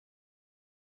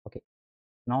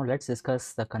Now let's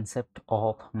discuss the concept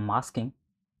of masking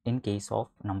in case of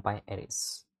NumPy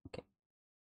arrays.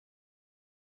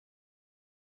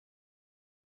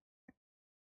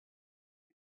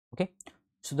 Okay,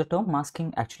 so the term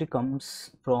masking actually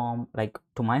comes from, like,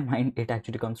 to my mind, it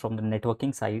actually comes from the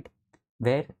networking side,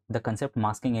 where the concept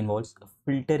masking involves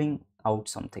filtering out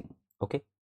something. Okay,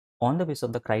 on the basis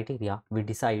of the criteria, we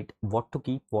decide what to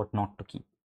keep, what not to keep.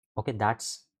 Okay,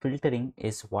 that's filtering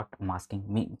is what masking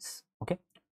means. Okay,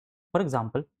 for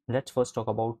example, let's first talk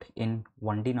about in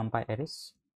 1D NumPy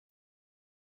arrays.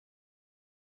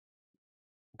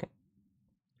 Okay,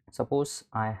 suppose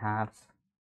I have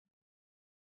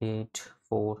 8,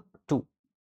 4, 2.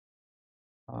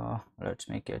 Let's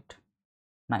make it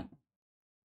 9.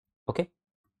 Okay,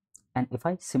 and if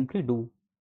I simply do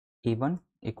a1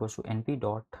 equals to np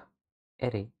dot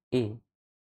array a,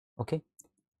 okay,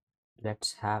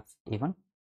 let's have a1.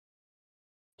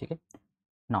 Okay,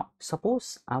 now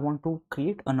suppose I want to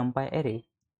create a NumPy array,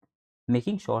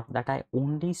 making sure that I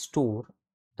only store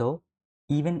the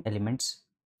even elements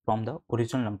from the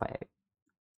original NumPy array.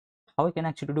 How I can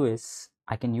actually do is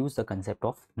I can use the concept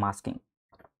of masking.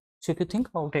 So if you think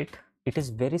about it, it is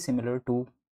very similar to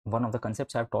one of the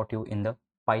concepts I've taught you in the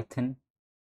Python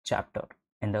chapter,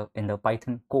 in the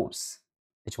Python course,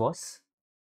 which was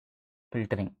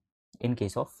filtering in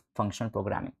case of functional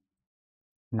programming.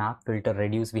 Map, filter,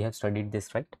 reduce, we have studied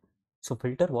this, right? So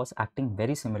filter was acting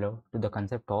very similar to the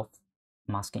concept of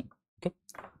masking. Okay,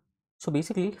 so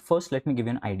basically, first let me give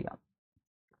you an idea.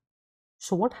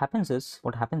 So what happens is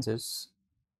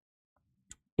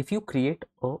if you create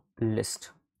a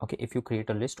list, okay, if you create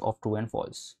a list of true and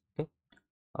false, okay,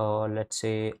 let's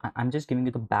say I'm just giving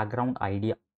you the background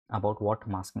idea about what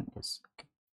masking is. Okay,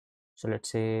 so let's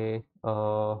say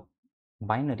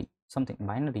binary, something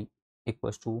binary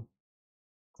equals to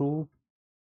true,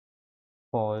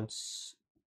 false,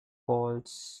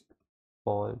 false,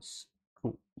 false,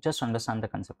 true. Just understand the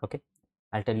concept. Okay,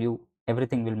 I'll tell you,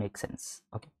 everything will make sense.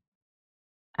 Okay,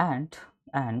 and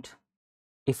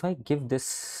if I give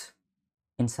this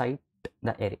inside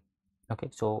the array, okay,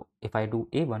 so if I do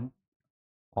a1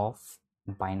 of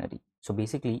binary, so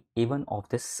basically a1 of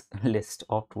this list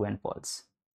of true and false,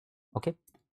 okay,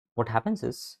 what happens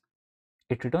is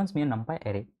it returns me a NumPy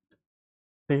array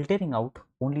filtering out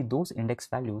only those index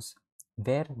values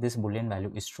where this boolean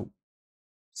value is true.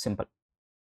 Simple.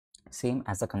 Same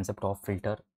as the concept of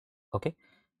filter, okay,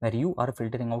 where you are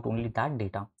filtering out only that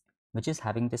data which is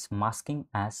having this masking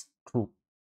as true.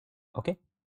 Okay,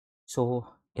 so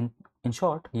in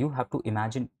short, you have to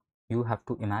imagine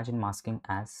masking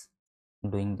as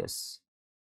doing this.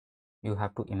 You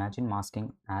have to imagine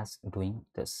masking as doing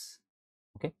this.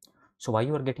 Okay, so why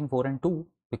you are getting 4 and 2?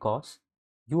 Because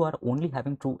you are only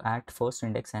having true at first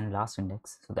index and last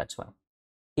index, so that's why.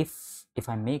 If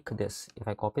I make this, if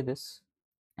I copy this,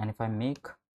 and if I make,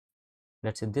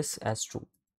 let's say, this as true,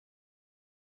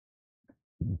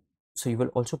 so you will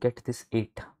also get this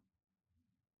 8.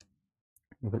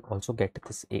 You will also get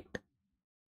this 8.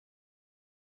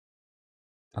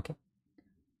 Okay,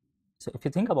 so if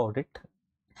you think about it,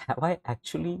 have I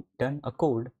actually done a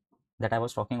code that I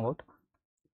was talking about,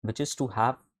 which is to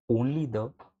have only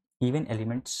the even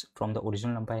elements from the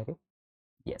original NumPy array?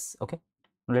 Yes. Okay,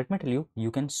 now let me tell you, you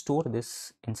can store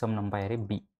this in some NumPy array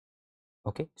b,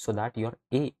 okay, so that your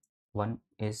a1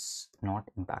 is not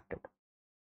impacted.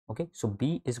 Okay, so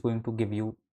b is going to give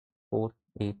you 4,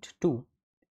 8, 2,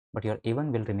 but your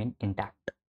a1 will remain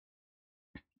intact,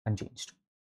 unchanged.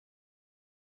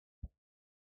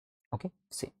 Okay,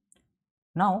 see,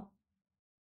 now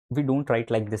we don't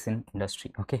write like this in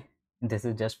industry. Okay, this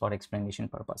is just for explanation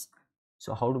purpose.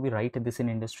 So how do we write this in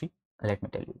industry? Let me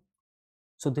tell you.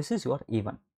 So this is your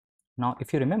a1. Now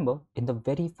if you remember, in the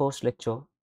very first lecture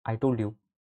I told you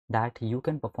that you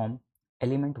can perform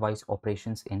element wise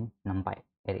operations in NumPy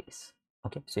arrays.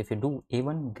 Okay, so if you do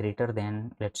a1 greater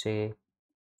than, let's say,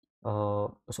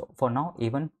 so for now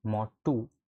a1 mod 2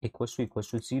 equals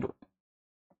to 0.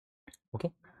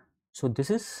 Okay, so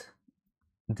this is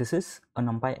a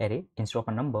NumPy array instead of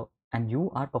a number, and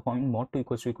you are performing mod 2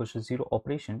 equals to 0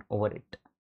 operation over it.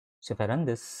 So if I run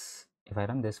this,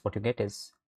 what you get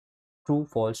is true,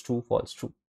 false, true, false,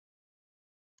 true.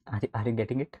 Are you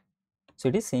getting it? So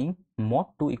it is saying mod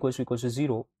 2 equals to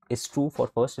 0 is true for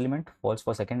first element, false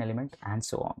for second element, and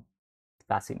so on.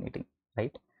 Fascinating,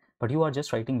 right? But you are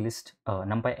just writing list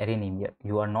NumPy array name here.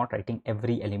 You are not writing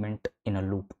every element in a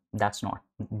loop. That's not.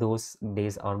 Those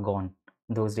days are gone.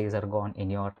 Those days are gone in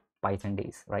your Python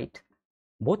days, right?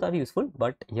 Both are useful,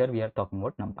 but here we are talking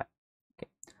about NumPy. Okay.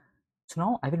 So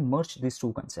now I will merge these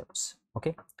two concepts.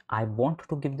 Okay. I want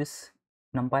to give this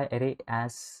NumPy array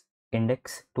as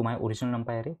index to my original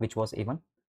numpy array, which was a1.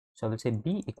 So I will say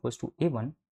b equals to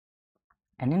a1,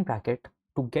 and in bracket,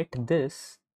 to get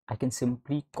this, I can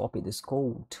simply copy this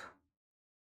code.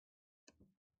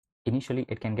 Initially,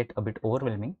 it can get a bit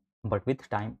overwhelming, but with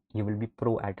time, you will be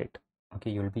pro at it. Okay,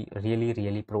 you will be really,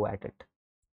 really pro at it.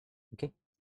 Okay,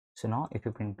 so now if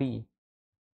you print b,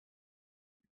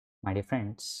 my dear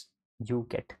friends, you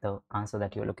get the answer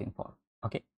that you're looking for.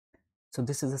 Okay, so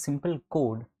this is a simple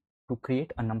code to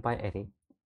create a numpy array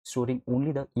storing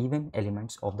only the even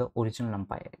elements of the original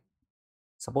numpy array.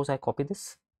 Suppose I copy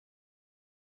this,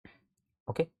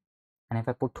 okay, and if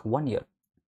I put 1 here,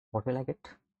 what will I get?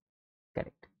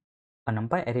 Correct, a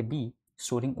numpy array b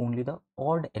storing only the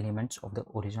odd elements of the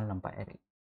original numpy array.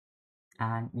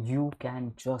 And you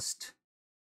can just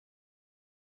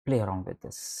play around with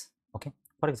this. Okay,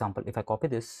 for example, if I copy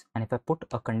this and if I put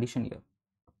a condition here,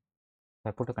 if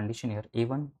I put a condition here,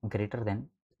 a1 greater than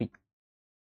 3.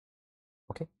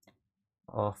 Okay,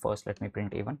 first let me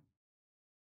print a1.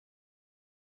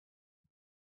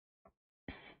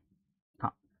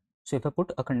 So if I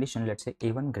put a condition, let's say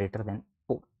a1 greater than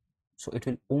 4, so it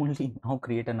will only now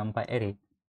create a numpy array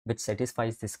which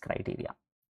satisfies this criteria,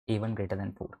 a1 greater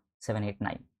than 4, 7, 8,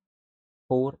 9.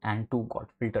 4 and 2 got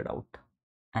filtered out,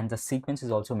 and the sequence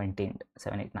is also maintained,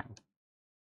 7, 8, 9.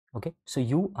 Okay, so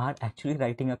you are actually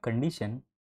writing a condition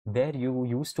where you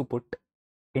used to put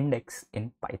index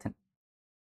in Python.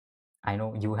 I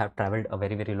know you have traveled a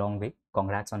very, very long way.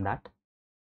 Congrats on that.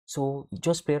 So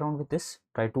just play around with this.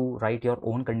 Try to write your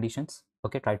own conditions.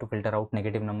 Okay, try to filter out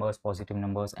negative numbers, positive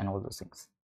numbers, and all those things.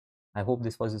 I hope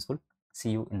this was useful.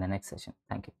 See you in the next session.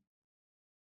 Thank you.